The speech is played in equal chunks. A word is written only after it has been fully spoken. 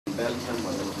Belgium,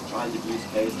 where there was a child abuse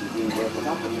case, and doing work on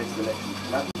that, and next election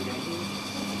happened again.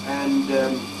 And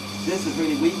this has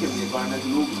really weakened the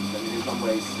environmental movement. I mean, in some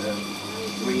ways,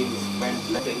 Greens went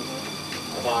letting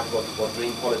about what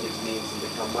green politics means and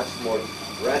become much more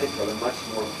radical and much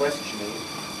more questioning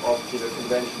of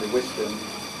conventional wisdom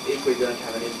if we're going to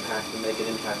have an impact and make an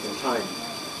impact in time.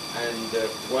 And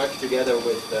work together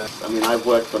with, I mean, I've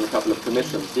worked on a couple of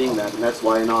commissions seeing that, and that's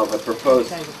why now I've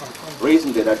proposed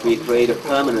recently that we create a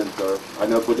permanent, or I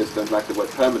know Buddhists don't like the word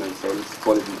permanent, so let's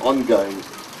call it an ongoing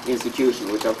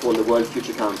institution, which I call the World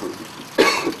Future Council,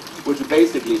 which is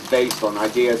basically based on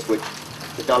ideas which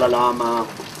the Dalai Lama,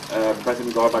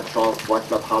 President Gorbachev,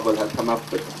 Václav Havel have come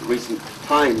up with in recent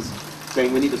times,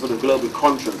 saying we need a sort of global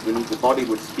conscience, we need a body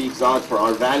which speaks out for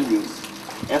our values,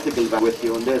 ethical values with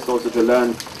you on this, also to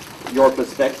learn your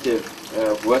perspective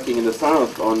working in the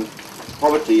South on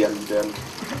poverty and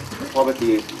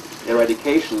poverty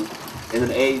eradication in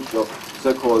an age of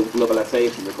so-called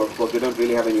globalization, because of course we don't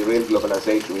really have any real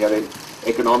globalization. We have an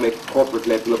economic,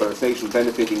 corporate-led globalization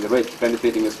benefiting the rich,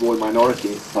 benefiting a small minority.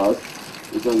 It's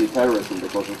only terrorism,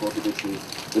 because of course it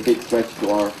is the big threat to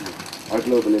our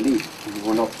global elite,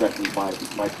 who are not threatened by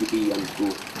TB and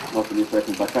who not to be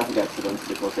threatened by traffic accidents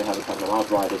because they have a couple of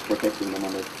outriders protecting them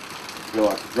when they go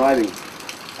out driving.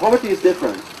 Poverty is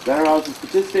different. There are the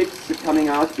statistics coming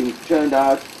out, being churned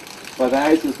out by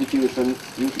various institutions,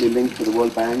 usually linked to the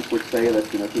World Bank, which say that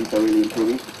things are really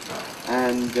improving.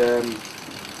 And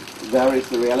there is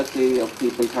the reality of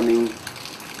people coming,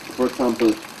 for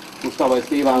example, Gustavo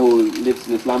Esteva, who lives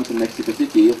in the slums in Mexico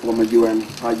City, a former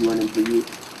high UN employee,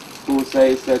 who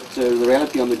says that the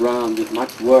reality on the ground is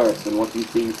much worse than what he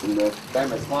sees from them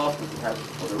as fast as it has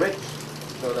for the rich.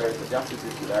 So there is a justice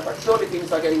issue there, but surely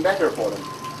things are getting better for them.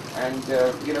 And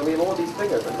we have all these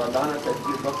figures, and Vandana said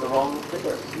you've got the wrong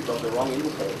figures, you've got the wrong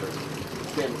indicators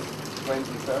since 20,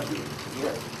 30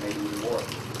 years, maybe even more.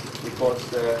 Because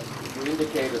your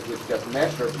indicators which just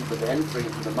measure people's entry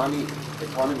into the money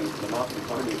economy, into the market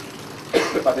economy,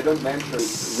 but they don't mention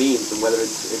means and whether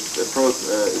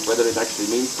whether it actually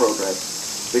means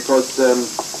progress. Because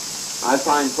I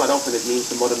find quite often it means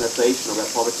the modernization of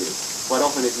their poverty. Quite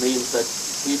often it means that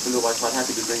people who are quite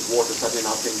happy to drink water suddenly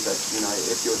now think that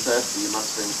if you're thirsty you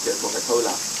must drink Coca-Cola.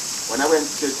 When I went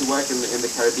to work in the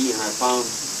Caribbean, I found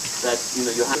that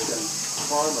you have a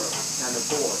farmer can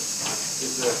afford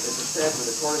is a shed with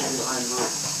a corrugated iron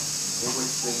roof in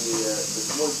which the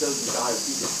small children die of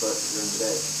fetus during the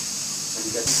day. And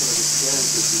you get these sort of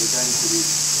experiences when you're going to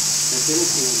the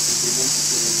Philippines and being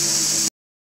interested in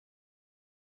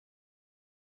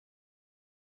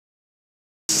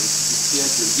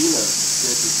spiritual healers,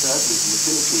 spiritual surgeons in the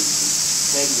Philippines,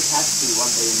 and taking the taxi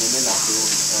one day in Manila to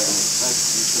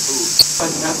Cebu.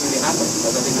 It hasn't really happened,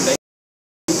 but I think the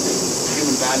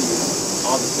human values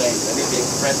are the same. They may be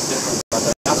expressed differently, but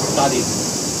they're not studied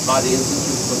by the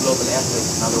Institute for Global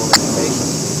Ethics and other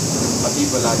organizations.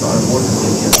 People like our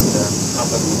Waterloo and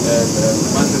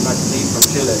Mandarin magazine from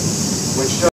Chile,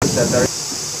 which shows that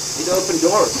it opened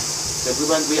doors. That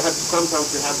we had sometimes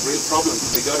real problems.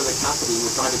 We go to the capital and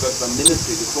we try to go to the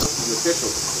ministry to talk to the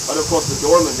officials. But of course the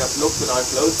doorman just looks at our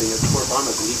clothing as poor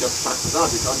farmers and he just shuts us out.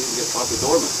 We can't even get past the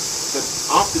doorman. But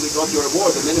after we got your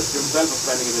award, the minister himself was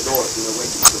standing in the door,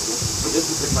 waiting for us. So this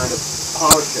is the kind of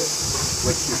power shift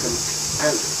which you can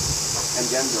help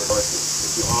engender.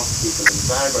 If you ask people in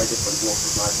very, very different walks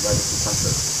of life in very different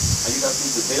countries. And you guys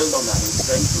need to build on that and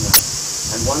strengthen that.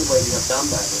 And one way we have done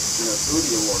that is, through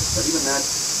the awards. But even that,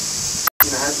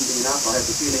 hasn't been enough. I have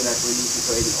the feeling that we need to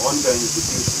create an ongoing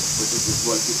institution, which is this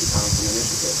World Future Council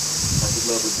initiative, as a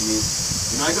global community.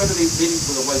 I go to these meetings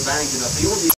with the World Bank, see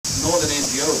all these northern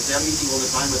NGOs, they're meeting all the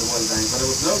time with the World Bank, but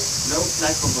there was no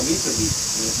platform for me to meet.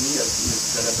 Me as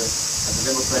a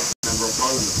Democratic member of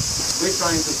Parliament. We're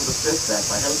trying to sort of fix that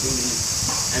by helping these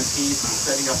MPs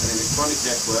setting up an electronic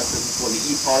network, this is called the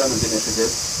e-Parliament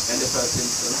Initiative, in the first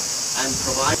instance, and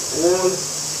provide all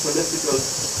political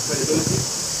credibility.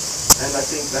 And I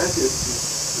think that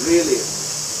is really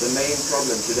the main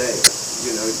problem today.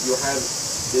 You have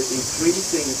this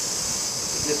increasing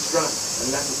distrust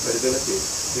and lack of credibility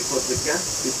because the gap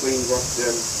between what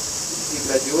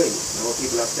people are doing and what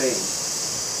people are saying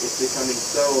is becoming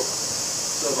so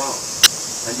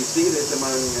vast. And you see this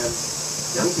among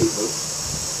young people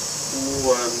who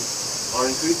are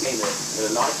increasingly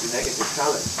a largely negative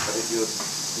challenge. But if you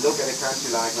look at a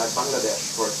country like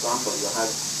Bangladesh, for example, you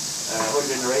have a whole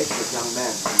generation of young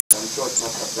men, and I'm sure it's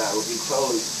not like that, who've been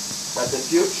told that the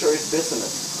future is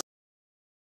business.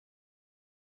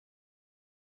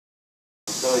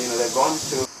 So, they've gone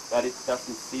to that it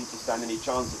doesn't seem to stand any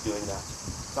chance of doing that.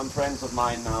 Some friends of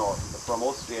mine now from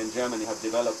Austria and Germany have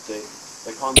developed the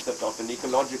concept of an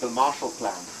ecological Marshall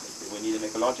Plan. We need an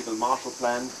ecological Marshall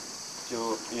Plan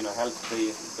to help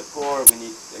the poor. We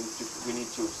need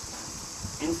to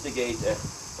instigate a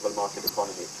market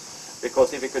economy.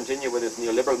 Because if we continue with this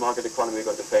neoliberal market economy, we're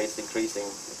going to face increasing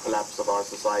collapse of our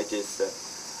societies,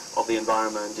 of the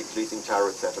environment, increasing terror,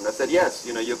 etc. And I said, yes,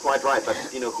 you're quite right, but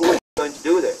who is going to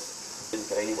do this? Didn't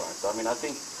get anywhere. So I mean, I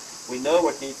think we know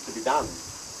what needs to be done,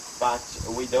 but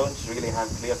we don't really have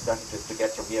clear strategies to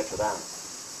get from here to there.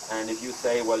 And if you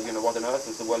say, well, what on earth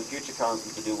is the World Future Council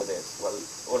to do with this? Well,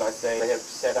 all I say, they have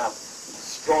set up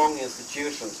strong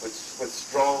institutions with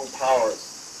strong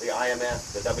powers, the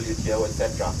IMF, the WTO,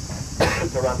 etc.,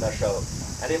 to run their show.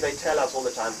 And if they tell us all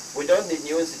the time, we don't need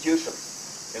new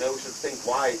institutions, we should think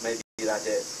why maybe that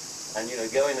is. And,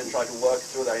 go in and try to work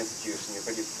through their institution, you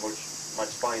pretty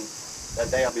much find that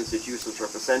they have institutions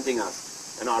representing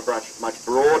us in our much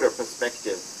broader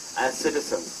perspective as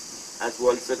citizens, as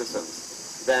world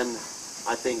citizens, then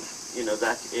I think,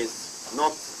 that is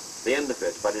not the end of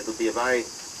it, but it'll be a very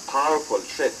powerful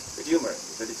shift. It's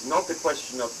humorous, that it's not the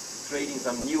question of creating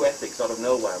some new ethics out of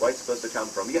nowhere, where it's supposed to come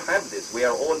from. We have this, we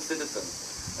are all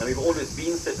citizens, and we've always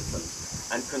been citizens,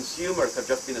 and consumers have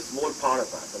just been a small part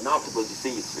of that. And now people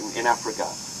disease in Africa,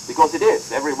 because it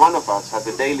is, every one of us has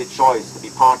a daily choice to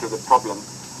be part of the problem,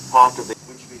 part of the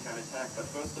which we can attack. But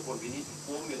first of all, we need to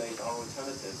formulate our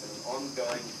alternatives in an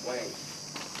ongoing way.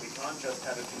 We can't just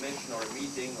have a commission or a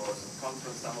meeting or some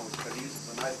conference somewhere which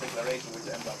produces a nice declaration which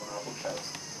ends up on our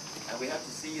bookshelves. And we have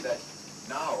to see that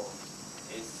now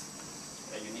is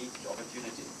a unique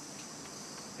opportunity,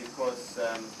 because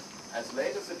as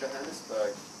late as the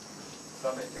Johannesburg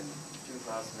summit in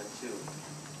 2002,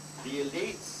 the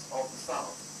elites of the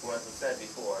South, who, as I said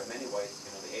before, in many ways,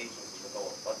 the agents of the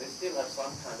North, but they still have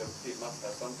must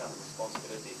have some kind of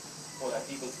responsibility for their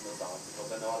people in the South,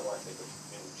 because they know otherwise they could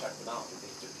check them out if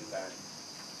they took too bad.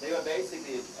 They were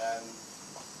basically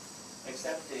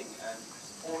accepting and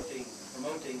supporting,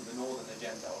 promoting the Northern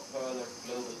agenda of further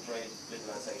global trade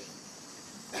liberalization.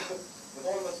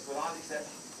 without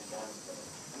exception.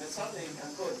 And then suddenly in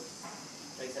Cancun,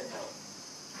 they said no.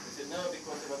 They said no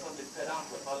because they were suddenly fed up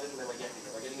with how little they were getting.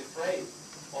 They were getting afraid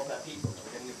of their people. They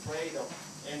were getting afraid of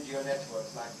NGO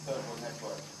networks like the Third World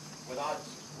Network,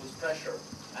 whose pressure,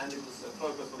 and it was a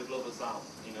focus for the Global South,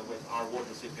 with our award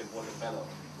recipient, Walter Fellow.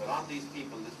 Without these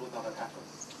people, this would not have happened.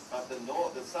 But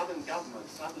the southern government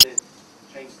suddenly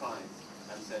changed signs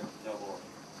and said no more.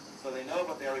 So they know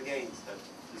what they're against, that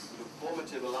this sort of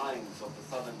formative alliance of the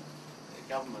southern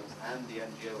governments and the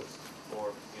NGOs,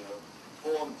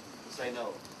 formed to say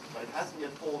no. But it hasn't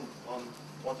yet formed on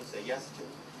what to say yes to.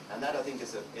 And that, I think,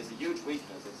 is a huge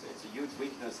weakness. It's a huge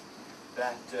weakness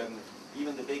that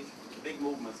even the big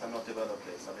movements have not developed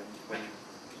this. I mean, when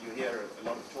you hear a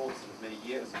lot of talks in many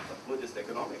years of Buddhist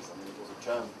economics, I mean, it was a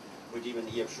term which even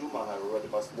E.F. Schumacher, who wrote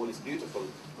about Small is Beautiful,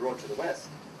 brought to the West.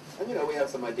 And we have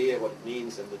some idea what it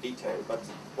means in the detail, but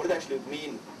what it actually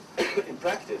mean in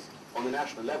practice on the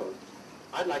national level,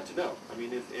 I'd like to know. I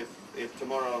mean, if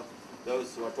tomorrow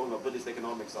those who are talking about Buddhist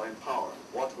economics are in power,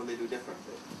 what will they do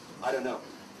differently? I don't know.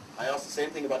 I asked the same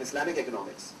thing about Islamic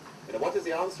economics. What is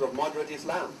the answer of moderate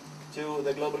Islam to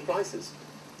the global crisis?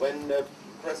 When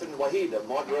President Wahid, a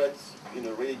moderate,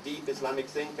 really deep Islamic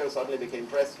thinker, suddenly became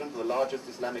president of the largest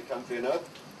Islamic country on earth,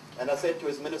 and I said to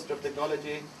his Minister of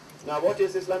Technology, now what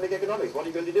is Islamic economics? What are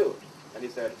you going to do? And he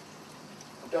said,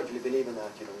 I don't really believe in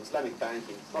that, Islamic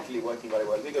banking, it's not really working very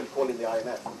well. We're going to call in the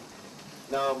IMF.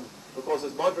 Now, of course,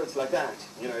 as moderates like that,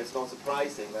 it's not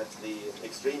surprising that the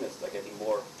extremists are getting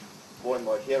more and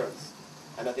more adherents.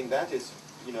 And I think that is,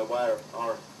 where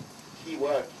our key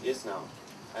work is now,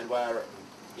 and where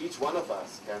each one of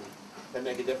us can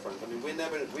make a difference. I mean, we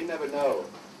never know.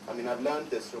 I mean, I've learned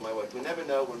this through my work. We never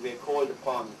know when we're called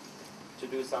upon to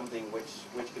do something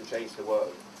which can change the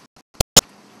world.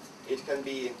 It can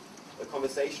be a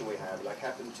conversation we have, like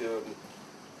happened to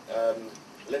a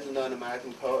little-known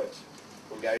American poet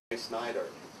called Gary Snyder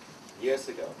years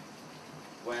ago,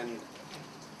 when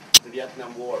the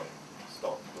Vietnam War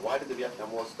stopped. Why did the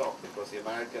Vietnam War stop? Because the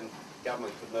American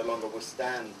government could no longer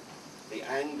withstand the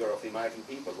anger of the American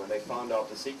people when they found out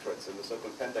the secrets in the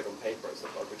so-called Pentagon Papers,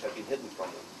 which had been hidden from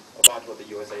them, about what the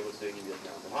USA was doing in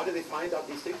Vietnam. And how did they find out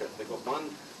these secrets? Because one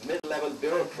mid-level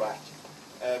bureaucrat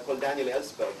called Daniel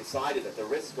Ellsberg decided at the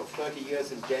risk of 30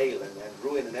 years in jail and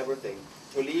ruin and everything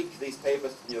to leak these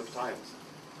papers to the New York Times.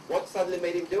 What suddenly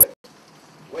made him do it?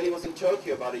 Well, he was in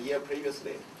Tokyo about a year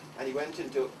previously, and he went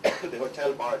into the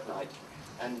hotel bar at night,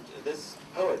 and this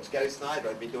poet, Gary Snyder,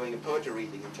 had been doing a poetry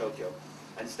reading in Tokyo,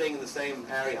 and staying in the same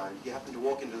area, and you happened to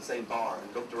walk into the same bar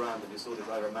and looked around and you saw this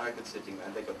other American sitting there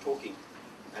and they got talking.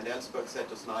 And Ellsberg said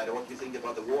to Snyder, what do you think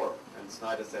about the war? And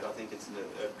Snyder said, I think it's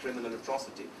a criminal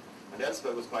atrocity. And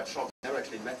Ellsberg was quite shocked. He never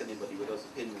actually met anybody with those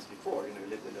opinions before. You know, he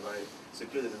lived in a very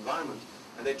secluded environment.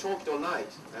 And they talked all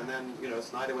night. And then, you know,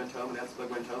 Snyder went home and Ellsberg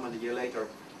went home, and a year later,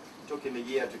 it took him a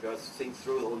year to go think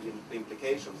through all the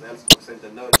implications. Ellsberg sent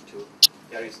a note to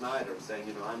Gary Snyder saying,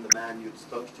 you know, I'm the man you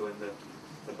spoke to in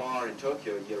the bar in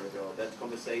Tokyo a year ago. That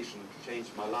conversation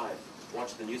changed my life.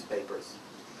 Watch the newspapers.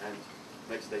 And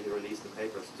next day you release the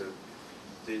papers to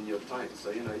the New York Times. So,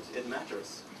 you know, it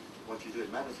matters what you do.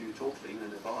 It matters who you talk to, even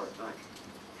in a bar at night.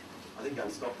 I think I'll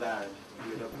stop there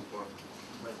and we're looking for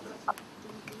questions.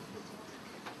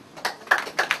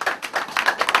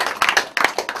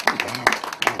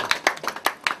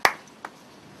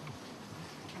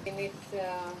 And it's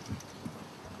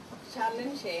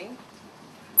challenging,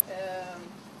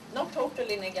 not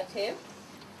totally negative,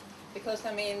 because,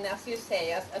 I mean, as you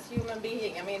say, as human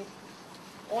being, I mean,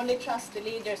 only trust the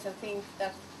leaders and think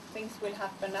that things will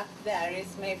happen up there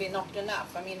is maybe not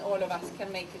enough. I mean, all of us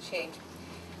can make a change.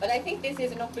 But I think this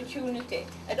is an opportunity.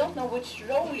 I don't know which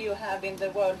role you have in the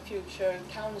World Future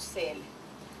Council.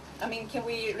 I mean, can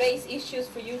we raise issues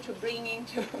for you to bring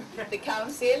into the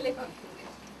council?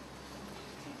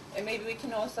 And maybe we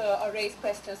can also raise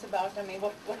questions about, I mean,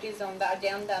 what is on the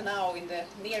agenda now in the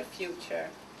near future?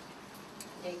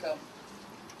 Jakob.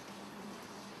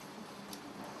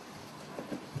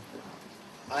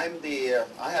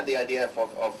 I had the idea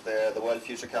of the World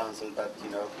Future Council, but, you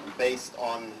know, based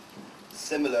on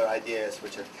similar ideas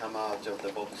which had come out of the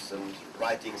books and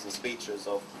writings and speeches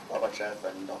of Gorbachev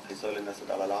and of His Holiness the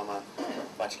Dalai Lama,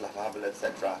 Václav Havel,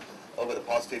 etc., over the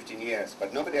past 15 years.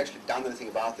 But nobody actually done anything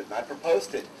about it. And I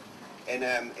proposed it in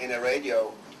a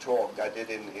radio talk I did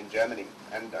in Germany.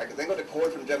 And I then got a call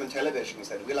from German television and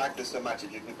said, we like this so much,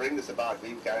 if you can bring this about,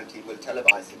 we guarantee we'll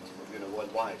televise it, you know,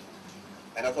 worldwide.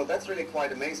 And I thought, that's really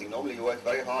quite amazing. Normally you work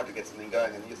very hard to get something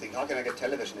going, and you think, how can I get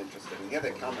television interested? And here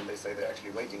they come and they say they're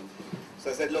actually waiting.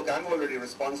 So I said, look, I'm already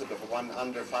responsible for one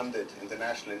underfunded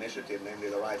international initiative, namely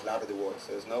the Right Livelihood Award,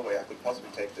 so there's no way I could possibly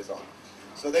take this on.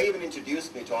 So they even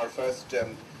introduced me to our first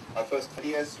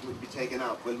ideas would be taken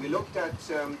up. Well, we looked at,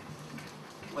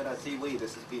 when I say we,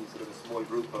 this has been sort of a small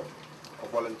group of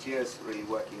volunteers really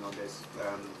working on this.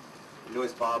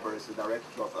 Louis Barber is the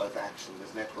director of Earth Action,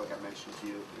 this network I mentioned to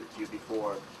you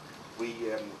before. We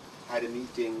had a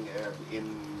meeting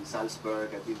in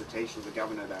Salzburg at the invitation of the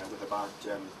governor there with about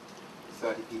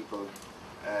 30 people.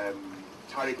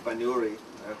 Tariq Banuri,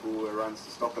 who runs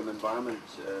the Stockholm Environment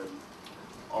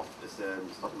office,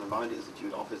 Stockholm Environment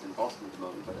Institute office in Boston at the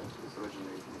moment, but is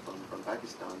originally from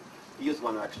Pakistan. He was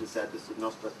one who actually said this should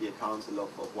not just be a council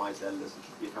of wise elders, it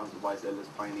should be a council of wise elders,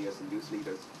 pioneers and youth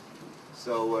leaders.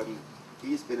 So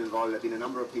he's been involved. There have been a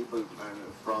number of people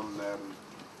from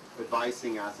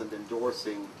advising us and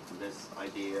endorsing this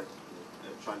idea.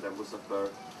 Chandra Musaffar,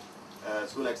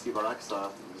 Sulek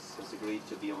Sivaraksa has agreed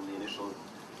to be on the initial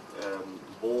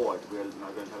board. We're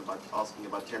now going to have asking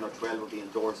about 10 or 12 of the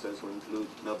endorsers, who include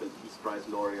Nobel Peace Prize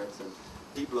laureates and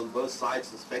people on both sides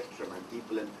of the spectrum, and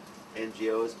people in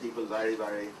NGOs, people very,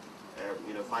 very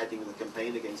you know, fighting in the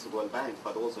campaign against the World Bank,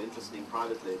 but also interesting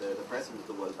privately. The president of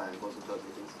the World Bank also totally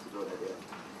thinks it's a good idea.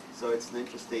 So it's an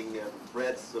interesting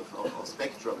breadth of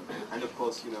spectrum. And of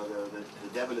course, you know, the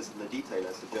devil is in the detail,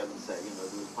 as the Germans say. You know,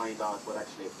 we'll find out what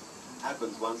actually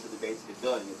happens once the debates get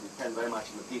going. It depends very much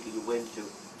on the people you win to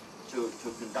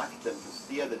conduct them, to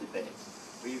steer the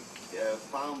debates. We've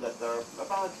found that there are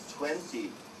about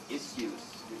 20 issues.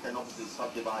 We can obviously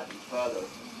subdivide them further,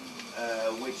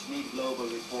 which need global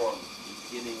reform,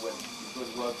 beginning with good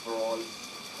work for all,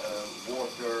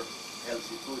 water,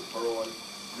 healthy food for all,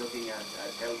 looking at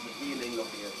health and healing,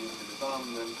 looking at nuclear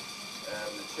disarmament,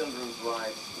 children's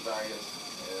rights, various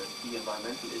key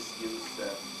environmental issues,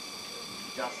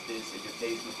 justice,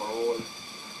 education for all.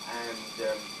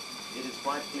 And it is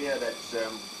quite clear that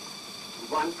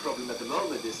one problem at the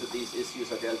moment is that these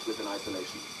issues are dealt with in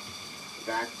isolation.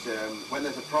 That when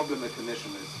there's a problem, a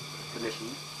commission is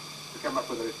commissioned to come up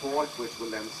with a report which will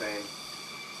then say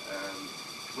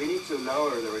we need to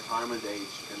lower the retirement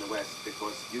age in the West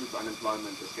because youth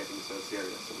unemployment is getting so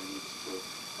serious, so we need to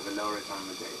have a lower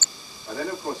retirement age. And then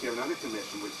of course you have another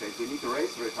commission which says we need to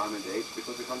raise the retirement age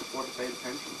because we can't afford to pay the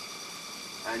pensions.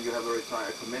 And you have a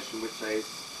commission which says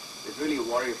it's really a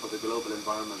worry for the global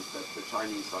environment that the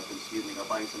Chinese are consuming,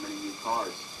 are buying so many new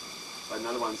cars. But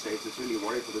another one says it's really a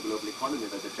worry for the global economy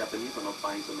that the Japanese are not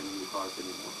buying so many new cars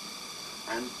anymore.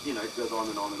 And, you know, it goes on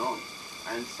and on and on.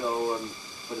 And so,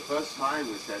 for the first time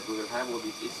we said we will have all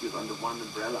these issues under one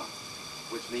umbrella.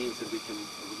 which means that we can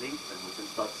link them. We can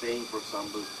start saying, for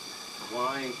example,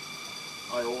 why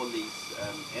are all these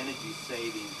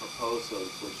energy-saving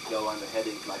proposals which go under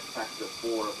headings like factor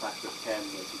 4 or factor 10,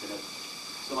 that you can have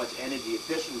so much energy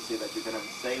efficiency that you can have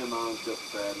the same amount of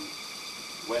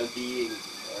well-being,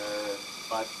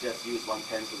 but just use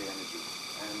 1/10 of the energy.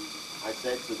 And I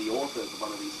said to the authors of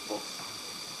one of these books,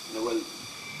 well,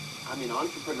 I mean,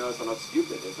 entrepreneurs are not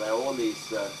stupid. If there are all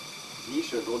these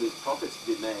niches, all these profits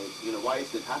to be made, why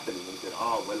is it happening? And said,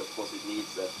 well, of course it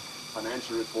needs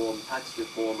financial reform, tax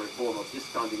reform, reform of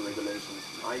discounting regulations.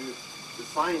 The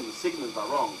signs, the signals are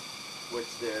wrong, which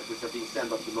are being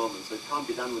sent at the moment, so it can't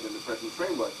be done within the present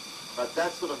framework. But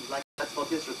that's sort of like, that's not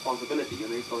his responsibility.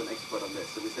 He's not an expert on this.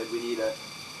 So we said we need a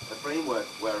framework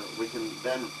where we can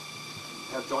then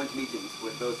have joint meetings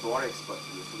with those who are experts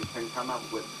in this, so we can come up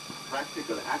with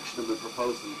practical, actionable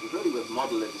proposals, really with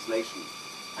model legislation.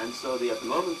 And so at the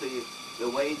moment, the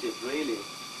wait is really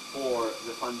for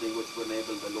the funding which will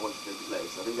enable the launch to take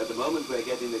place. I think at the moment we're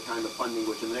getting the kind of funding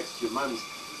which in the next few months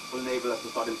will enable us to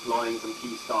start employing some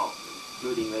key staff,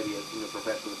 including maybe a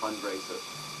professional fundraiser.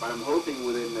 But I'm hoping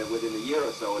within a year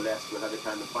or so or less we'll have the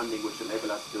kind of funding which will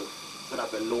enable us to set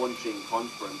up a launching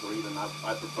conference, or even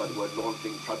I prefer the word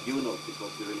launching tribunal,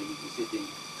 because we really need to sit in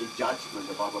judgment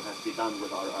about what has to be done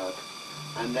with our Earth,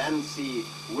 and then see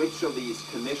which of these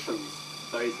commissions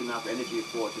there is enough energy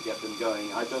for to get them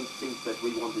going. I don't think that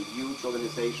we want a huge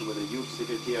organization with a huge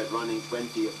secretariat running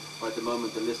 20, or at the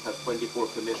moment the list has 24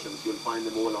 commissions. You'll find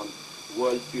them all on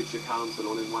World Future Council,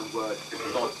 all in one word,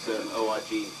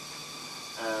 .org.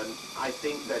 I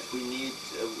think that we need,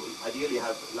 ideally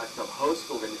have like a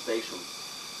host organizations,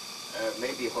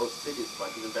 maybe host cities, but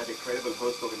even better, credible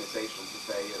host organizations to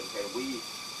say, okay, we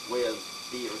will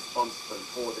be responsible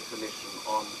for the Commission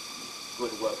on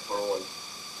Good Work for All.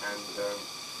 And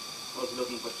also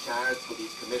looking for chairs for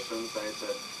these commissions. There's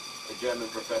a German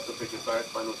professor, Richard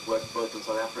Bergman, who's worked both in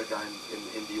South Africa and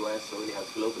in the US, so really has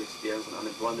global experience on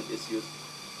unemployment issues.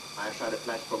 I shared a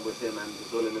platform with him and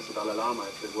His Holiness the Dalai Lama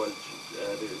at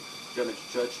the German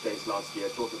Church Days last year,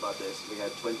 talking about this. We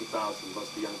had 20,000,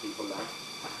 mostly young people there.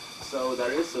 So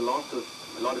there is a lot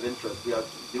of interest. We are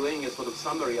doing a sort of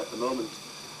summary at the moment,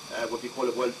 what we call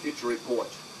a World Future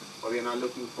Report, where we are now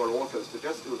looking for authors to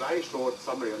just do a very short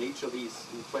summary on each of these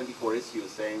 24 issues,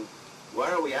 saying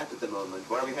where are we at the moment,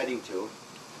 where are we heading to,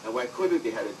 and where could we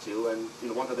be headed to, and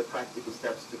what are the practical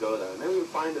steps to go there. And then we'll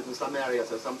find that in some areas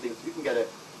there's something you can get a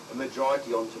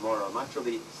majority on tomorrow. Much of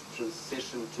the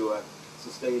transition to a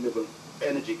sustainable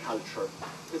energy culture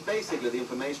is basically, the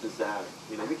information is there.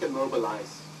 We can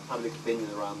mobilize public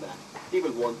opinion around that.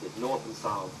 People want it, north and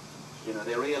south.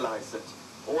 They realize that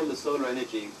all the solar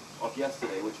energy of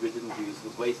yesterday, which we didn't use,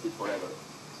 was wasted forever.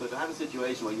 So to have a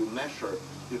situation where you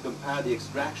compare the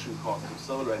extraction cost of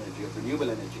solar energy, of renewable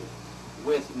energy,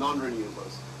 with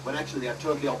non-renewables, when actually they are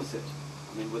totally opposite.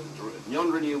 I mean, with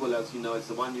non-renewable, as you know, it's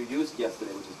the one you used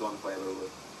yesterday, which is gone forever.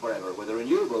 With a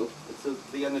renewable, it's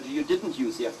the energy you didn't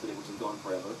use yesterday, which is gone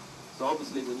forever. So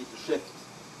obviously we need to shift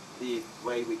the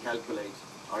way we calculate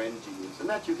our energy use. And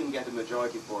that you can get a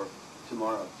majority for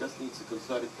tomorrow. Just needs a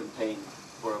concerted campaign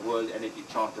for a World Energy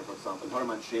Charter, for example.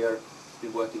 Hermann Scheer has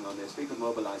been working on this. We could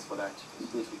mobilize for that as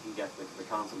soon as we can get the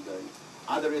council going.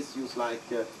 Other issues like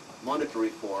monetary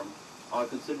reform are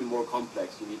considerably more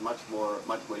complex. You need much more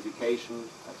education,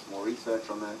 much more research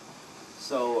on that.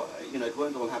 So, it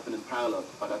won't all happen in parallel,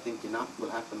 but I think enough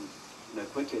will happen,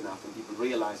 quickly enough, and people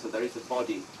realize that there is a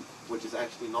body which is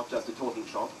actually not just a talking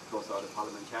shop, because there are the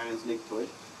parliamentarians linked to it,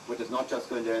 which is not just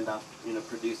going to end up,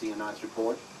 producing a nice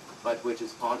report, but which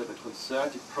is part of a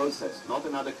concerted process, not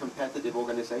another competitive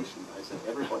organization. I said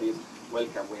everybody is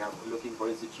welcome. We are looking for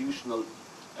institutional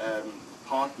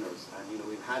partners, and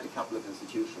we've had a couple of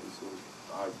institutions who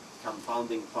are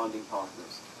founding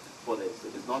partners for this.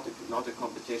 It is not a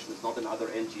competition. It's not another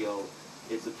NGO.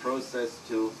 It's a process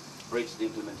to bridge the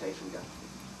implementation gap.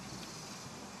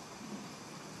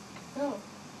 So,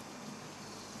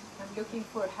 I'm looking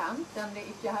for hands, and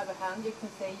if you have a hand, you can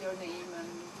say your name and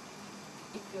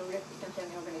if you represent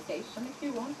any organization, if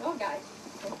you want. Oh, guys.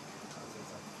 Okay.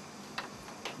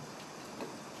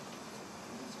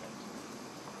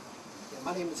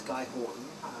 My name is Guy Horton.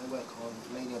 I work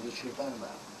mainly on the issue of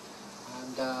Burma.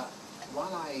 And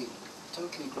while I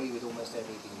totally agree with almost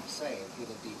everything you say and feel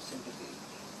a deep sympathy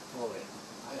for it,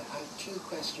 I have two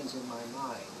questions in my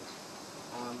mind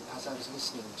as I was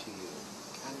listening to you.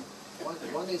 And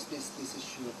one is this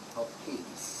issue of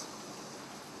peace.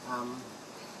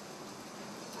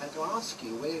 And to ask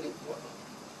you, really,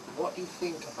 what do you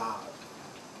think about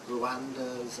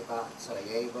Rwanda's, about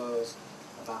Sarajevo's,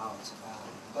 about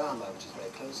Burma, which is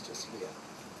very close to us here?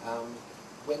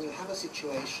 when you have a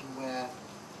situation where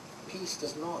peace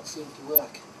does not seem to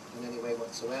work in any way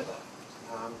whatsoever,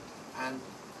 and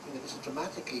this is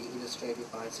dramatically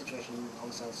illustrated by the situation in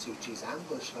Aung San Suu Kyi's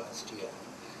ambush last year.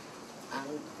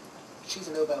 And she's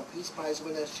a Nobel Peace Prize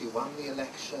winner, she won the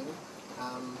election,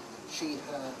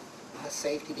 her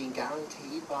safety being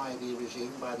guaranteed by the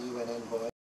regime, by the UN envoy.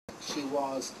 She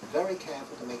was very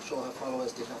careful to make sure her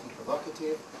followers did nothing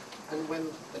provocative, and when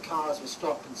the cars were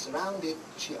stopped and surrounded,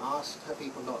 she asked her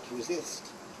people not to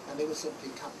resist, and they were simply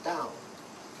cut down.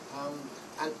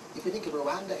 And if you think of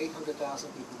Rwanda,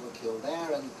 800,000 people were killed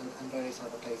there, and various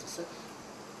other places. So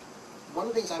one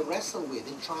of the things I wrestle with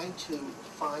in trying to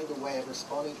find a way of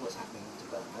responding to what's happening to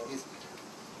Burma is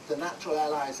the natural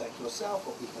allies like yourself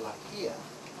or people like here.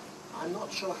 I'm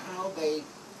not sure how they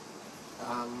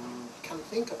can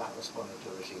think about responding to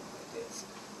a regime like this.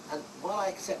 And while I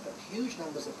accept that huge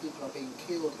numbers of people are being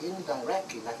killed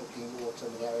indirectly, lack of clean water,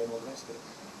 malaria and all the rest of it,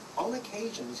 on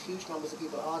occasions huge numbers of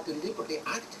people are deliberately,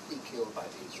 actively killed by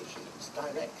these regimes,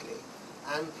 directly.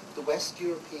 And the West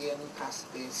European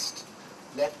pacifist,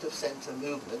 left-of-centre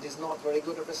movement is not very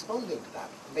good at responding to that.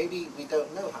 Maybe we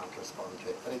don't know how to respond to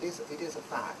it, but it is a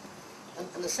fact.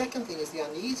 And the second thing is the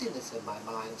uneasiness in my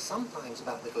mind sometimes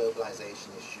about the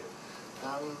globalization issue.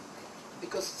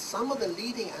 Because some of the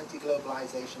leading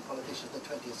anti-globalization politicians in the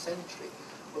 20th century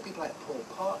were people like Pol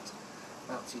Pot,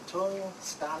 Mao Zedong,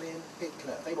 Stalin,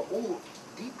 Hitler. They were all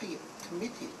deeply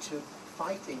committed to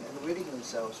fighting and ridding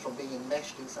themselves from being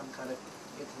enmeshed in some kind of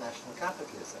international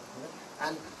capitalism.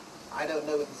 And I don't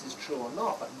know if this is true or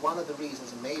not, but one of the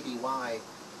reasons maybe why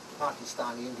the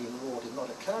Pakistani-Indian War did not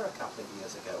occur a couple of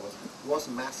years ago was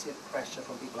massive pressure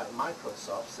from people like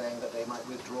Microsoft saying that they might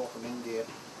withdraw from India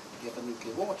if a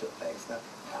nuclear war took place. Now,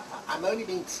 I'm only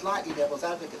being slightly devil's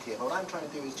advocate here, but what I'm trying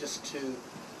to do is just to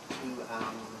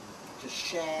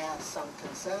share some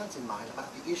concerns in mind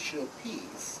about the issue of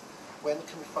peace when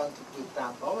confronted with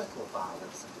diabolical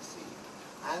violence and deceit.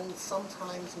 And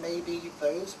sometimes maybe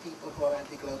those people who are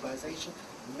anti-globalization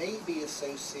may be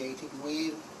associated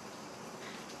with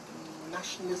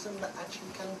nationalism that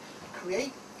actually can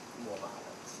create more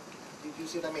violence. Do you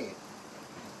see what I mean?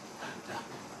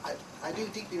 I do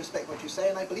deeply respect what you say,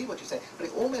 and I believe what you say, but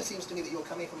it almost seems to me that you're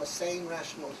coming from a sane,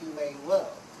 rational, humane world.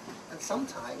 And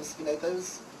sometimes,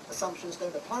 those assumptions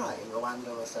don't apply in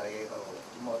Rwanda or Sarajevo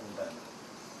or modern Burma.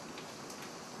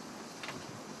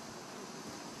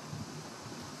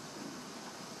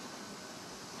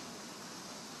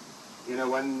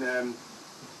 When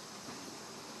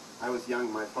I was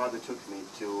young, my father took me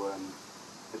to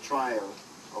the trial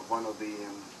of one of the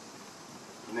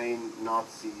main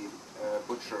Nazi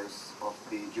butchers of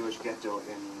the Jewish ghetto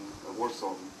in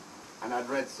Warsaw. And I'd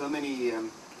read so many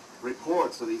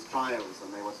reports of these trials,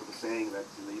 and they were sort of saying that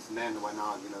these men were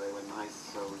not, they were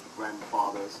nice old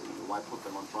grandfathers, and why put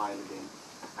them on trial again?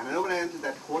 And I know when I entered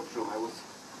that courtroom, I was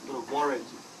sort of worried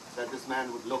that this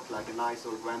man would look like a nice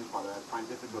old grandfather. I'd find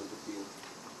difficult to feel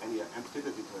any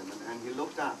antipathy to him. And he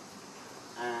looked up,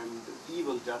 and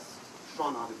evil just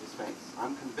shone out of his face.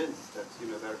 I'm convinced that,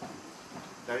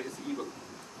 there is evil.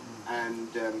 And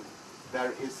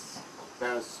there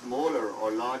are smaller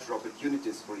or larger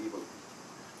opportunities for evil.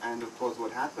 And of course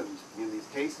what happened in these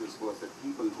cases was that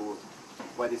people who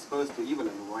were disposed to evil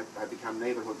and who might have become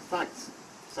neighborhood thugs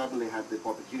suddenly had the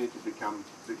opportunity to become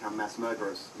mass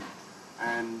murderers.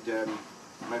 And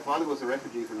my father was a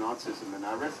refugee from Nazism, and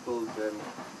I wrestled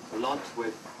a lot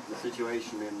with the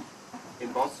situation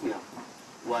in Bosnia,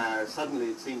 where suddenly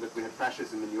it seemed that we had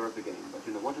fascism in Europe again. But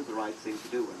what is the right thing to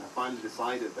do? And I finally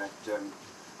decided that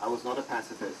I was not a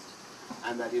pacifist,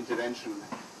 and that intervention,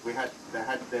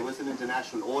 there was an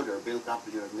international order built up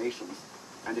in the United Nations,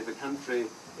 and if a country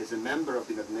is a member of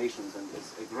the United Nations and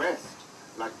is aggressed,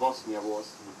 like Bosnia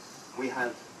was,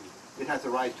 it has a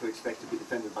right to expect to be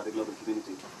defended by the global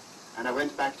community. And I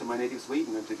went back to my native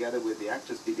Sweden, and together with the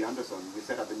actress Bibi Andersson, we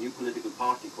set up a new political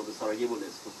party called the Sarajevo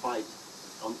List to fight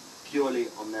purely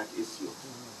on that issue.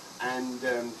 And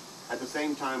at the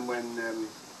same time, when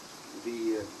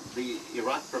the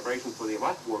Iraq preparation for the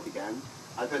Iraq war began,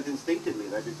 I felt instinctively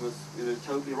that it was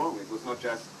totally wrong. It was not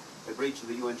just a breach of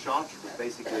the UN Charter, it was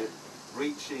basically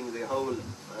breaching the whole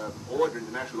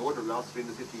international order of the last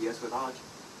 350 years without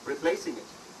replacing it.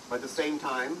 But at the same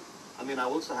time, I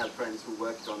also have friends who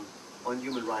worked on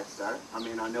human rights there. I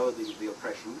know the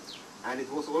oppression, and it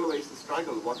was always the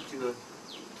struggle what to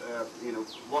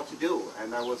do.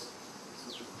 And I was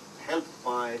helped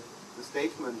by the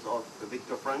statement of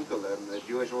Viktor Frankl, a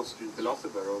Jewish Austrian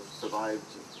philosopher who survived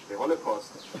the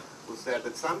Holocaust, who said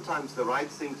that sometimes the right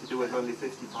thing to do is only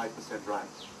 55% right,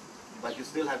 but you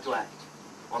still have to act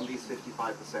on these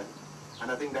 55%.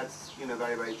 And I think that's, you know,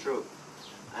 very, very true.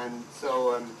 And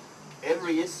so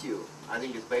every issue, I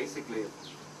think, is basically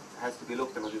has to be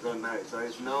looked at on its own merit. So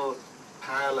there's no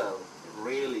parallel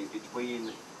really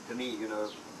between, to me, you know,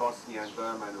 Bosnia and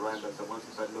Burma and Rwanda. So once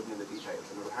you start looking at the details,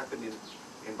 and what happened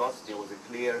in Bosnia was a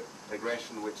clear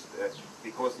aggression, which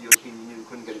because the European Union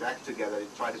couldn't get it back together,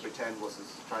 it tried to pretend was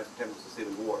a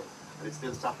civil war, and it's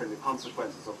still suffering the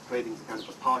consequences of creating the kind of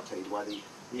apartheid, while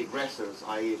the aggressors,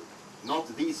 i.e. not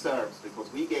these Serbs,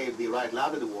 because we gave the right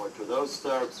louder award to those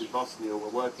Serbs in Bosnia who were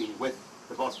working with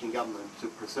the Bosnian government to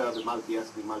preserve the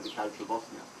multi-ethnic, multicultural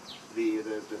Bosnia, the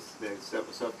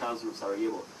Serb Council of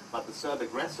Sarajevo. But the Serb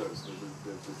aggressors,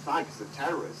 the thugs, the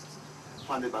terrorists,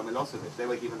 funded by Milosevic, they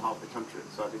were given half the country.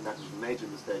 So I think that is a major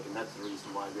mistake, and that's the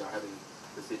reason why we are having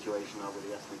the situation now with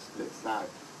the ethnic splits now.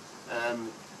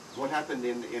 What happened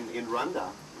in Rwanda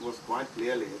was quite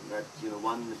clearly that, you know,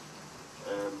 one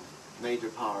major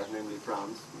power, namely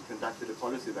France, conducted a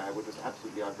policy there which was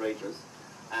absolutely outrageous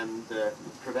and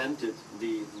prevented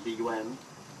the UN,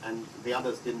 and the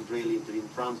others didn't really intervene.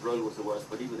 France's role was the worst,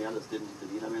 but even the others didn't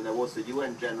intervene. I mean, there was a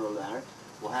UN general there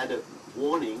who had a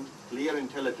warning, clear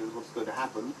intelligence what's going to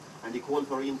happen, and he called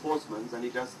for reinforcements, and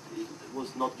he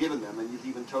was not given them, and he's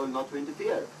even told not to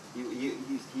interfere.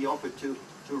 He offered to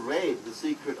raid the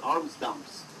secret arms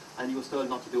dumps, and he was told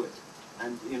not to do it.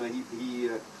 And, you know, he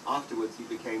afterwards he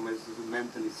became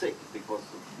mentally sick because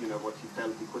of, you know, what he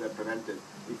felt he could have prevented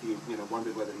if he, you know,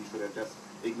 wondered whether he should have just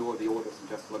ignored the orders and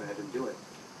just gone ahead and do it.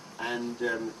 And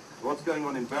what's going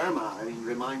on in Burma, I mean,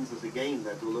 reminds us again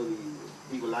that although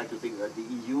people like to think that the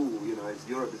EU, you know,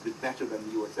 Europe is a bit better than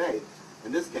the USA,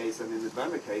 in this case, I mean, in the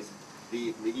Burma case,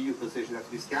 the EU position has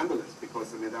to be scandalous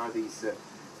because, I mean, there are these,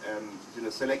 you know,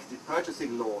 selective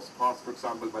purchasing laws passed, for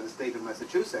example, by the state of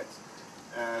Massachusetts,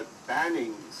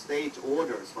 banning state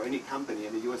orders for any company,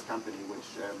 any US company,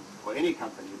 which, or any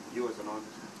company, US or not,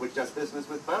 which does business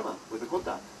with Burma, with the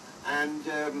Kuta. And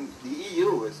the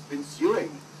EU has been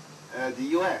suing the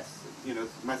US, you know,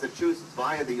 Massachusetts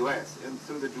via the US and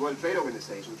through the World Trade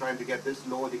Organization, trying to get this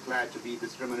law declared to be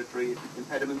discriminatory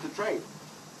impediment to trade.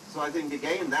 So I think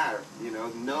again there, you know,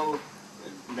 no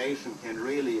nation can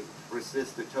really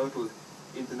resist a total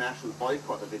international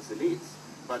boycott of its elites.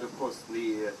 But of course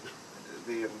the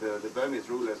Burmese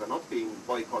rulers are not being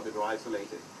boycotted or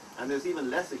isolated. And there's even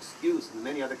less excuse in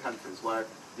many other countries where,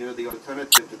 you know, the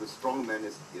alternative to the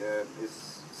strongmen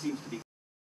seems to be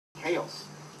chaos.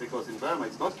 Because in Burma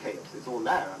it's not chaos, it's all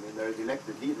there. I mean, the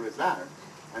elected leader is there.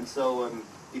 And so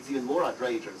it's even more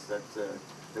outrageous that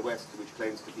the West, which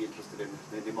claims to be interested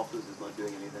in democracy, is not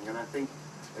doing anything. And I think,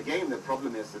 again, the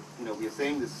problem is that, you know, we are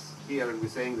saying this here and we're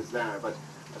saying this there, but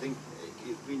I think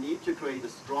we need to create a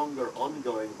stronger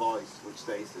ongoing voice which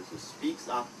says this, who speaks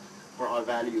up for our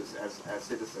values as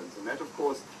citizens. And that, of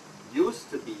course, used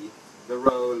to be the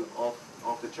role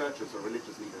of the churches or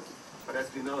religious leaders. But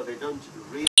as we know, they don't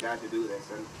really dare to do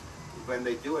this. And when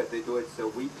they do it so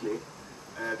weakly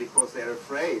because they're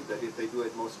afraid that if they do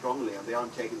it more strongly and they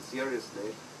aren't taken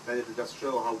seriously, then it will just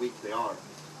show how weak they are.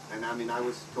 And I mean, I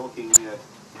was talking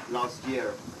last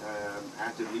year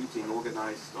at a meeting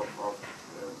organized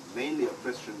mainly of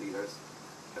Christian leaders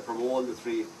from all the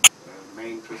three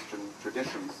main Christian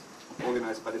traditions,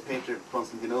 organized by the Patriarch of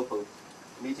Constantinople,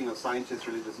 meeting of scientists,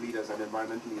 religious leaders, and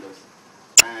environmental leaders.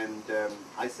 And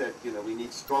I said, you know, we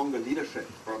need stronger leadership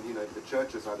from, you know, if the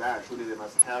churches are there, surely they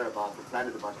must care about the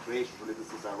planet, about creation, surely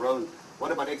this is our role.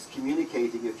 What about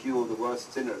excommunicating a few of the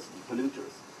worst sinners and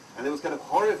polluters? And there was kind of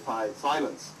horrified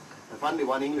silence. And finally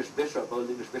one English bishop, old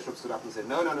English bishop, stood up and said,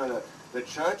 no, the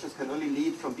churches can only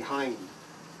lead from behind.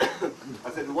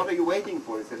 I said, what are you waiting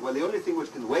for? He said, well, the only thing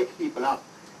which can wake people up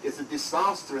is a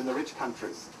disaster in the rich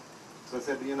countries. So I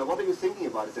said, you know, what are you thinking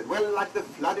about? He said, well, like the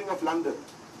flooding of London.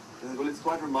 I said, well, it's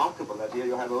quite remarkable that here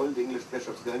you have old English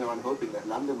bishops going around hoping that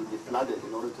London will be flooded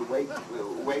in order to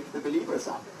wake the believers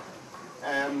up.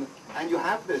 And you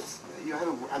have this,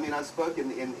 I mean, I spoke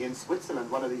in Switzerland,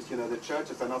 one of these, you know, the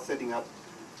churches are now setting up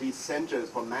these centers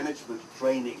for management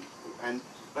training.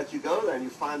 But you go there and you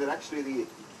find that actually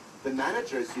the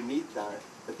managers you meet there,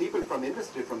 the people from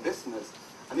industry, from business,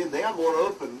 I mean, they are more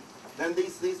open than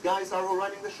these guys are who are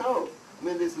running the show. I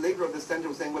mean, this leader of the center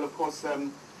was saying, well, of course,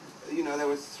 you know, there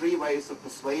was 3 ways of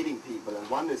persuading people, and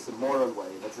one is the moral way.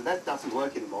 But so that doesn't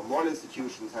work anymore. Moral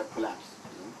institutions have collapsed.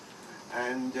 You know?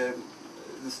 And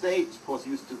the state, of course,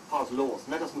 used to pass laws,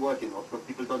 and that doesn't work anymore because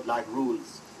people don't like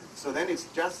rules. So then it's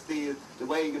just the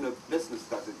way, you know, business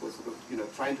does it, was sort of, you know,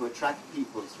 trying to attract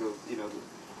people through, you know,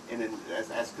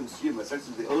 as consumers. That's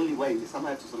the only way. We somehow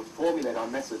have to sort of formulate our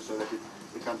message so that it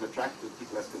becomes attractive to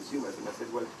people as consumers. And I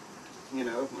said, well, you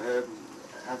know,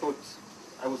 I thought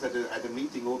I was at a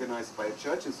meeting organized by a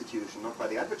church institution, not by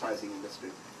the advertising industry.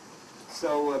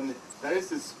 So there is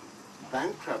this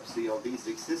bankruptcy of these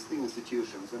existing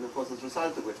institutions, and of course as a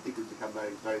result of which people become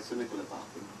very, very cynical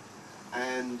about them.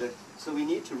 And so we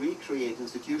need to recreate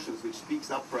institutions which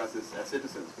speaks up for us as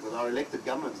citizens, because our elected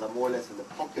governments are more or less in the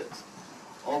pockets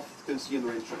of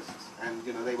consumer interests, and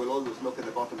you know they will always look at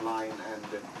the bottom line,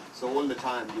 and so all the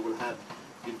time you will have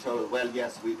been told, well,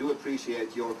 yes, we do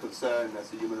appreciate your concern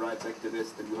as a human rights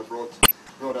activist, and you have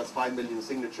brought us 5 million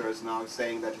signatures now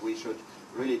saying that we should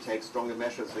really take stronger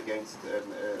measures against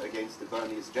the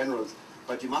Burmese generals.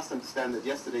 But you must understand that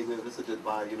yesterday we were visited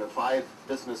by 5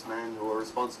 businessmen who are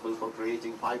responsible for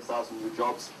creating 5,000 new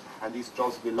jobs, and these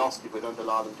jobs will be lost if we don't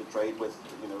allow them to trade with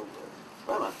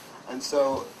Burma. And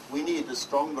so we need a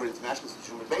stronger international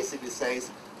institution that basically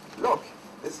says, look,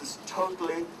 this is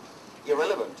totally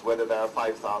irrelevant whether there are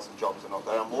 5,000 jobs or not.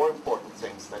 There are more important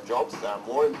things than jobs. There are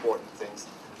more important things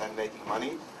than making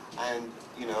money. And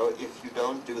if you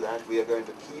don't do that, we are going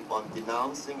to keep on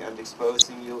denouncing and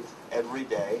exposing you every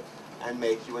day and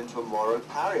make you into a moral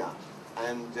pariah.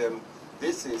 And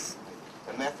this is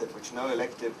a method which no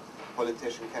elected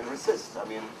politician can resist. I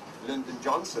mean, Lyndon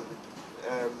Johnson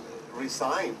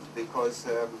resigned because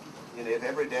if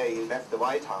every day he left the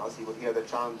White House, he would hear the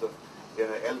chant of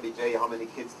LBJ, how many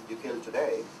kids did you kill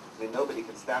today? I mean, nobody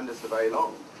can stand this for very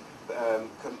long.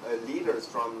 Leaders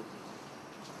from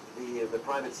the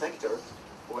private sector,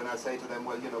 when I say to them,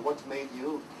 well, what made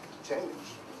you change?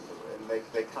 And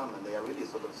they come and they are really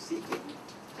sort of seeking.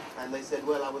 And they said,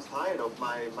 well, I was tired of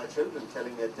my children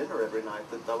telling me at dinner every night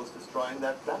that I was destroying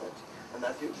that planet and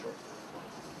that future.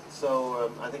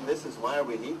 So I think this is why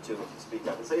we need to speak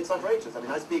up and say it's outrageous. I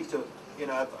mean, I speak to,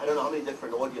 I don't know how many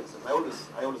different audiences. I always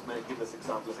give this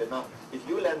example. I say, now, if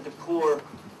you lend a poor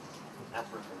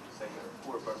African, say a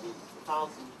poor Burmese,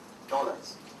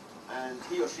 $1,000, and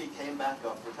he or she came back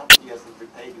after a couple of years and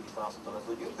repaid you $1,000,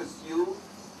 would you pursue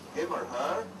him or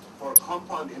her for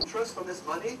compound interest on this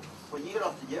money for year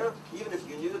after year, even if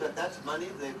you knew that money,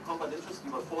 the compound interest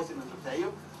you were forcing them to pay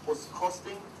you, was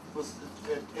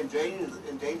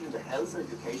endangering the health and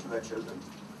education of their children?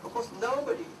 Of course,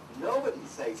 nobody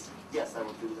says, yes, I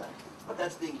will do that. But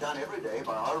that's being done every day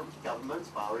by our governments,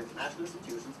 by our international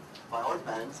institutions, by our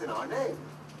banks in our name.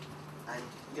 And,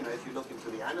 if you look into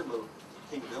the animal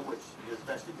kingdom, which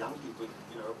especially young people,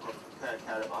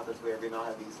 care about, that's where we now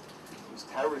have these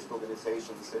terrorist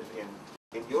organizations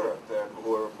in Europe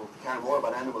who care more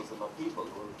about animals than about people,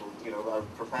 who are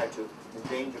prepared to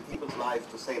endanger people's lives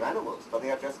to save animals. But they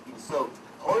have just been so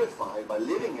horrified by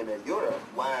living in a Europe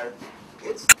where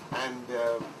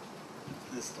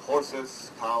this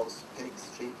horses, cows, pigs,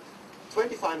 sheep,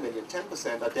 25 million,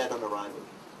 10% are dead on arrival.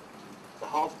 The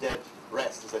half-dead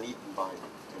rest is uneaten by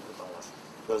us,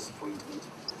 those who eat meat.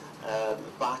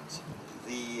 But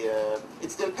it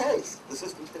still pays. The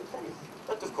system still pays.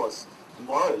 But of course,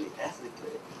 morally,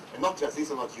 ethically, and not just,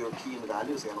 these are not European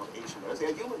values, they are not Asian values, they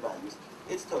are human values.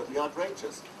 It's totally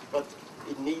outrageous. But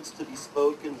it needs to be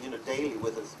spoken, daily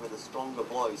with a stronger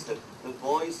voice. The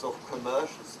voice of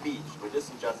commercial speech, which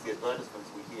isn't just the advertisements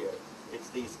we hear. It's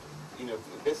these,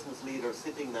 business leaders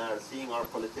sitting there, seeing our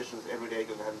politicians every day,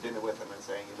 going to have dinner with them and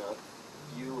saying,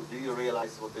 do you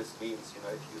realize what this means,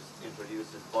 if you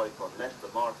introduce this boycott, let the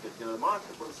market, the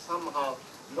market will somehow,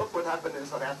 look what happened in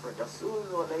South Africa, sooner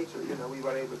or later, we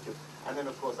were able to, and then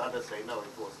of course others say, no,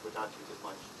 it was without you as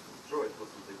much true, it was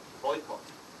the boycott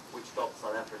which stopped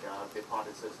South Africa out of the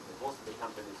party system. It wasn't the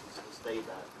companies who stayed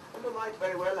there. And they might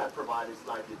very well have provided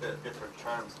slightly different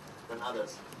terms than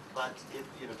others, but it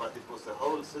was the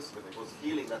whole system, it was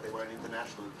feeling that they were an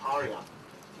international pariah,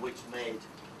 which made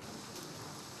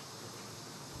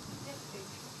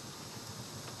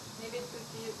maybe it could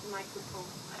be a microphone.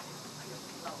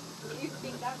 Do you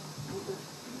speak up?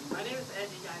 My name is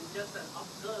Eddie. I'm just an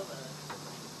observer.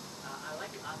 I'd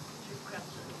like to ask 2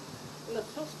 questions. In the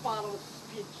first part of the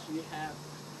speech, we have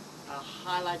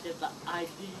highlighted the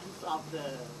ideas of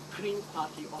the Green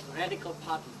Party or the Radical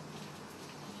Party.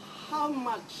 How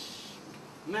much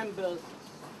members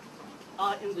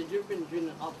are in the European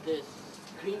Union of this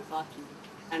Green Party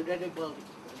and Radical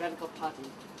Party,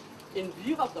 in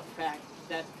view of the fact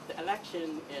that the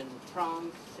election in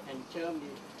France and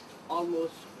Germany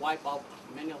almost wipe out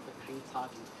many of the Green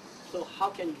Party? So how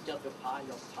can you justify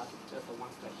your party? That's the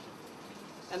one question.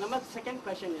 And the second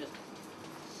question is,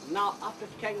 now after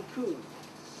Cancun,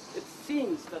 it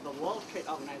seems that the World Trade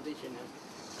Organization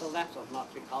has collapsed or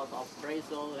not because of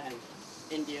Brazil and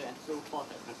India and so forth.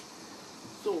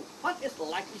 So what is the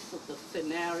likelihood of the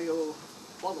scenario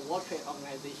for the World Trade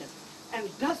Organization? And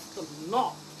does the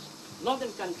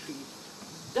northern countries,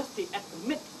 does they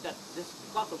admit that this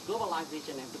because of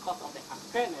globalization and because of the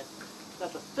unfairness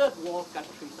that the third world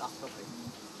countries are suffering.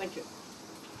 Thank you.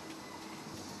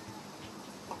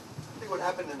 I think what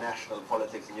happened in national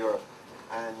politics in Europe,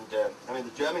 and I mean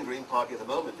the German Green Party at the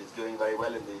moment is doing very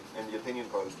well in the opinion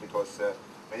polls because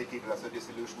many people are so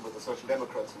disillusioned with the Social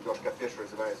Democrats, and Joschka Fischer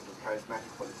is a very sort of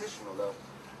charismatic politician, although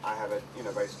I have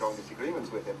very strong disagreements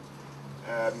with him.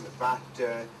 But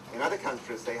in other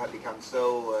countries they have become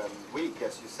so weak,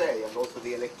 as you say, and also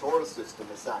the electoral system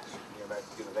is such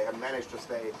that they have managed to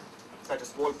stay such a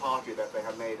small party that they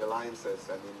have made alliances.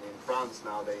 And in France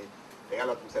now they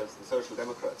allot themselves the Social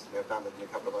Democrats. They have done it in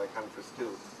a couple of other countries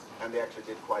too, and they actually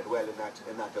did quite well in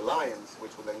that alliance,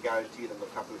 which will then guarantee them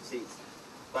a couple of seats.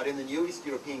 But in the new East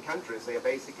European countries, they are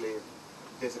basically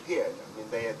disappeared. I mean,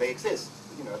 they exist.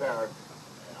 They are.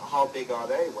 How big are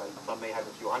they? Well, some may have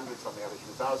a few hundred, some may have a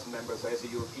few thousand members. There's a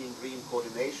European Green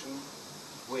Coordination,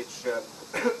 which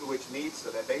which meets.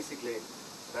 So they're basically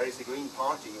there is a Green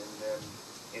Party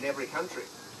in every country,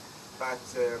 but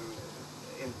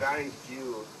in very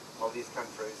few of these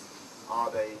countries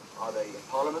are they in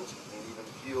parliament. In even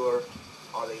fewer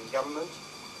are they in government,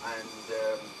 and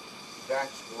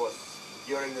that was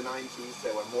during the 90s.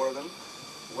 There were more of them.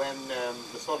 When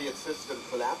the Soviet system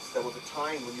collapsed, there was a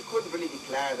time when you couldn't really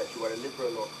declare that you were a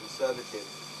liberal or conservative,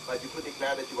 but you could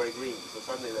declare that you were a green. So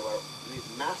suddenly there were these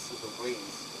masses of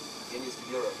greens in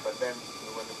Eastern Europe, but then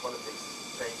when the politics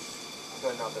changed, it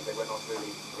turned out that they were not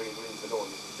really greens at all.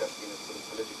 It was just a sort of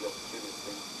political opportunity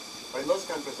thing. But in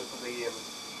most countries, the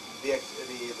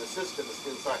system is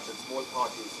still such that small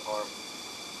parties are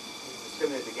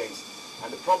discriminated against.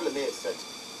 And the problem is that,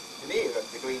 to me, that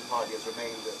the Green Party has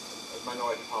remained a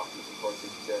minority party because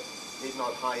it did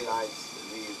not highlight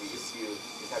the issue.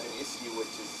 It had an issue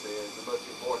which is the most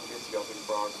important issue, I think,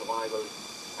 for our survival,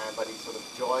 but it sort of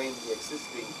joined the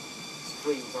existing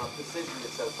streams and positioned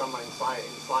itself somewhere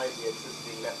inside the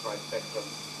existing left-right spectrum,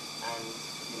 and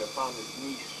found this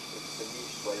niche, which is a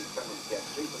niche where you sometimes get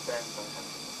 3%,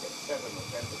 sometimes get 7 or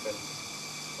 10%.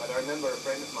 But I remember a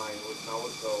friend of mine who was now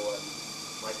also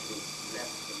actually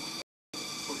left and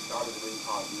pushed out of the Green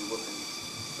Party. He was in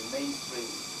mainstream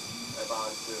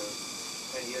about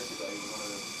 10 years ago. He was one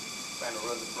of the kind of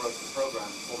run the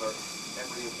program, former member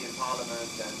of the European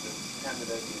Parliament and a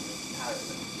candidate in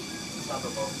Paris, and the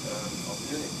suburb of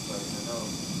Munich, so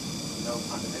no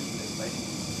fundamentalist by any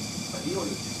means. But he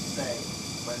always used to say,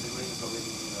 when the Greens were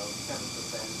really 7%,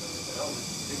 and they said, oh,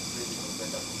 this is really going to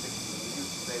end up with 6%. He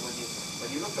used to say, when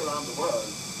you look around the world,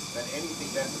 then anything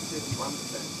less than 51%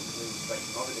 is really like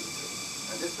not an issue.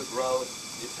 And this was growth.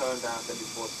 It turned out that it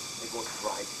was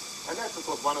right. And that's, of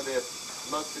course, one of the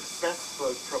most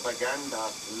successful propaganda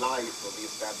lies of the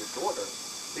established order,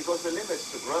 because the limits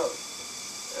to growth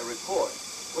report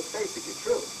was basically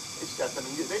true. It's just, I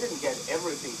mean, they didn't get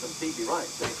everything completely right.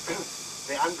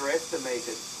 They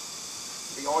underestimated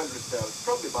the oil reserves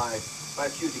probably by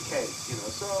a few decades,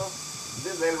 so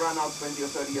they'll run out 20 or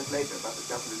 30 years later, but it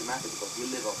doesn't really matter because we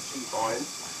live off cheap oil,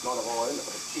 not of oil,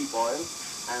 but cheap oil.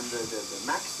 And the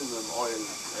maximum oil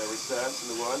reserves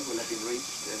in the world will have been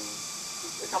reached in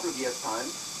a couple of years' time.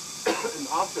 And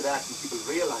after that, when people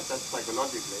realize that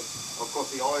psychologically, of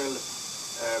course the oil,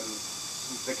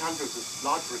 the countries with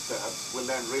large reserves will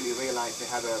then really realize they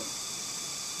have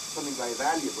something very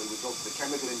valuable, which also the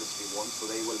chemical industry wants, so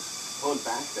they will hold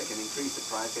back, they can increase the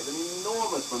price, they have an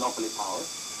enormous monopoly power,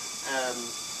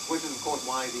 which is of course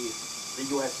why the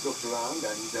US looked around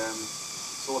and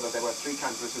saw that there were 3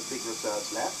 countries with big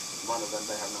reserves left. One of them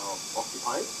they have now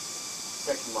occupied.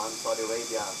 Second one, Saudi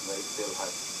Arabia, they still have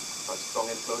a strong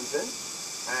influence in.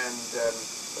 And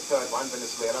the third one,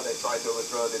 Venezuela, they tried to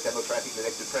overthrow the democratically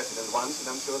elected president once,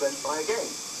 and I'm sure they'll try again.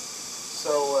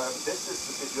 So this is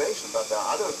the situation, but there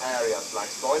are other areas like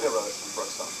soil erosion, for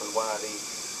example, where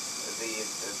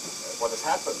what has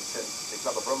happened since the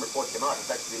Club of Rome report came out is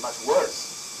actually much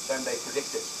worse than they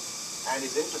predicted. And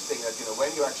it's interesting that, when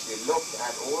you actually look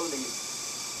at all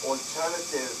these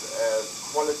alternative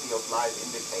quality of life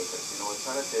indicators,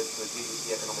 alternatives to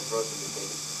GDP economic growth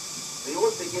indicators, they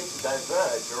all begin to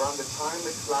diverge around the time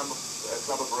the Club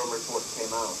of Rome report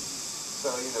came out. So,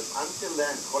 until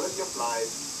then, quality of life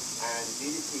and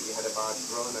GDP had about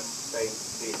grown at the same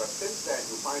speed. But since then,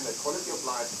 you find that quality of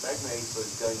life stagnates or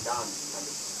is going down,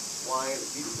 while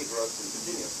GDP growth will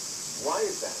continue. Why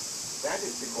is that? That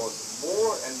is because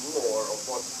more and more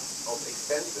of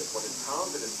expenses, what is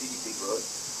counted as GDP growth,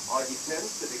 are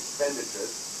defensive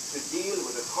expenditures to deal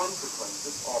with the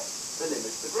consequences of the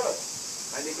limits to growth.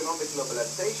 And economic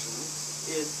globalization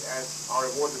is, as our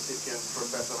award recipient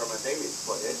Professor Herman Daly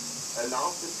put it, a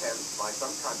last attempt by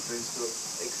some countries to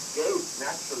escape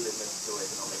natural limits to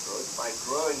economic growth by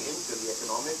growing into the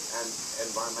economic and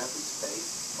environmental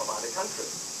space of other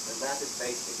countries. And that is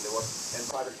basically what in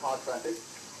private car traffic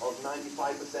of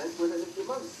 95% within a few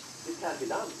months. It can be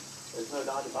done. There's no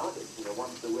doubt about it,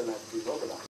 once the will has been mobilized.